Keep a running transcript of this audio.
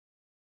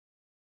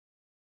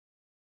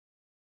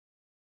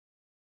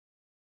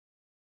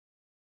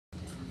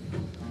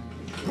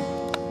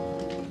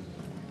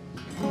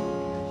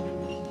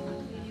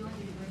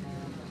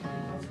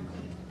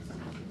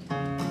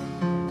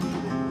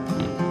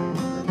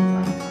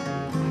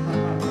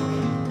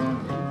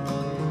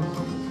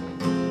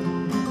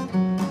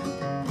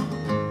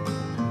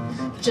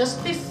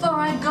Just before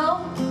I go,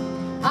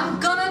 I'm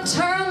gonna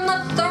turn the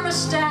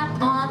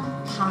thermostat on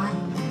high.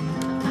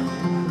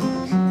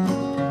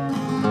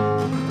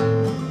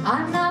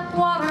 I'm not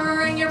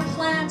watering your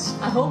plants,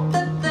 I hope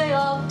that they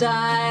all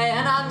die.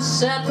 And I'm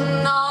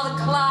setting all the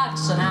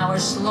clocks an hour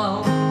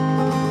slow.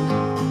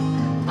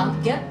 I'll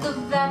get the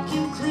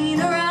vacuum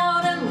cleaner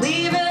out and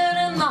leave it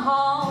in the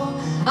hall.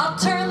 I'll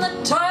turn the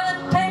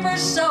toilet paper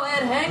so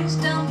it hangs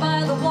down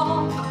by the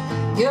wall.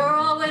 You're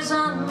always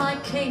on my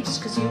case,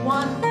 'cause you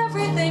want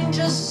everything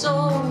just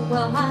so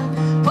well. I'm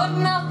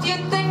putting a few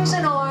things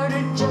in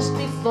order just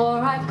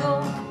before I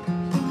go.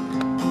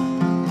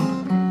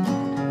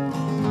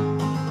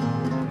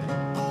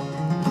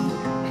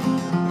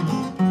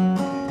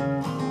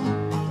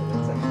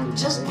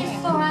 Just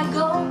before I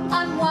go,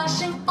 I'm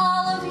washing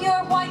all of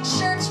your white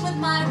shirts with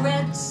my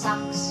red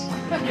socks.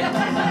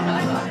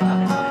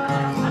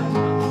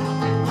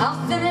 I'll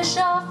finish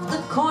off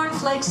the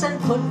cornflakes and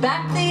put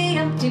back the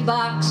empty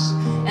box.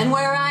 And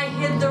where I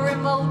hid the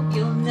remote,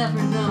 you'll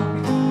never know.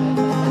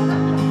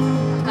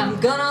 I'm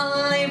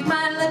gonna leave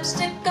my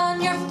lipstick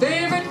on your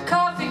favorite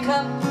coffee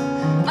cup.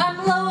 I'm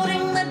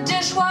loading the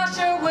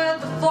dishwasher with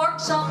the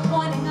forks all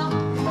pointing up.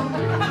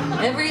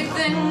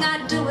 Everything I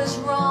do is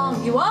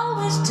wrong, you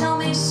always tell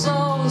me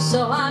so.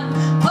 So I'm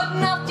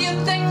putting a few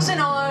things in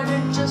order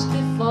just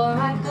before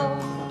I go.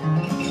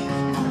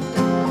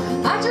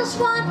 I just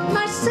want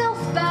myself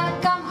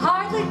back, I'm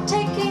hardly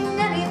taking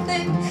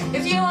anything.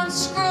 If you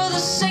unscrew the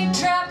sink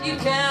trap, you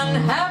can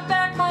have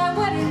back my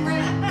wedding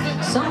ring.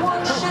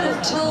 Someone should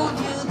have told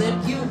you that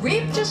you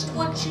reap just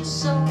what you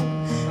sow.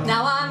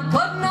 Now I'm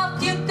putting a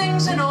few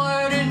things in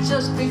order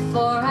just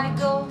before I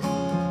go.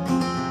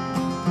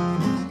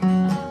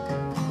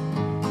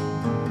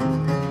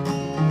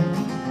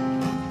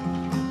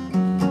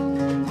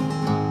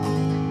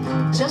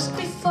 Just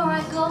before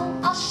I go,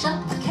 I'll shut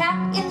the cat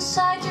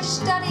inside your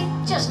study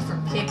just for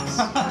kicks.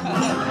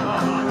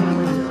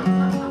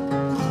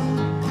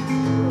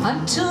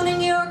 I'm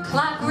tuning your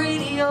clock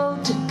radio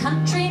to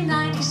Country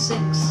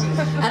 96,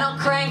 and I'll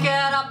crank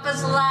it up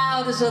as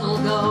loud as it'll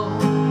go.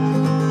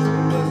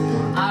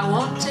 I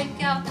won't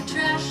take out the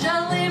trash,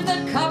 I'll leave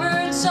the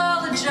cupboards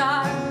all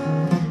ajar.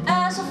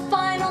 As a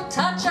final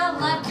touch, I'll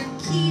lock your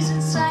keys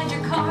inside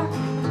your car.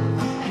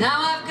 Now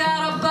I've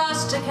got a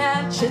bus to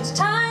catch, it's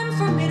time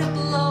for me to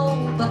blow.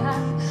 But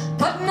I'm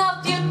putting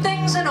a few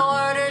things in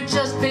order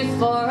just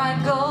before I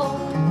go.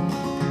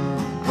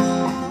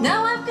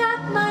 Now I've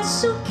got my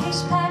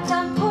suitcase packed,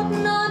 I'm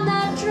putting on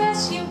that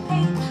dress you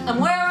hate. I'm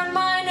wearing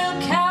my new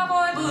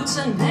cowboy boots,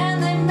 and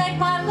man, they make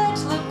my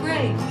legs look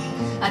great.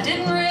 I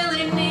didn't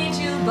really need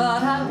you,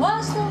 but I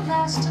was the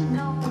last to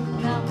know.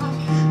 Now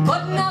I'm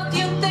putting a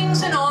few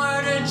things in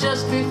order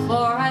just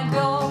before I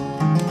go.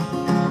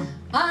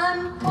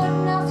 I'm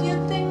putting a few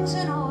things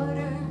in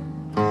order.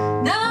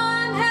 Now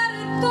I'm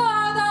headed for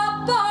the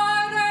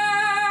border.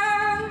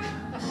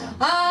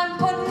 I'm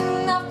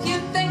putting a few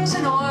things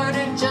in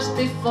order just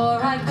before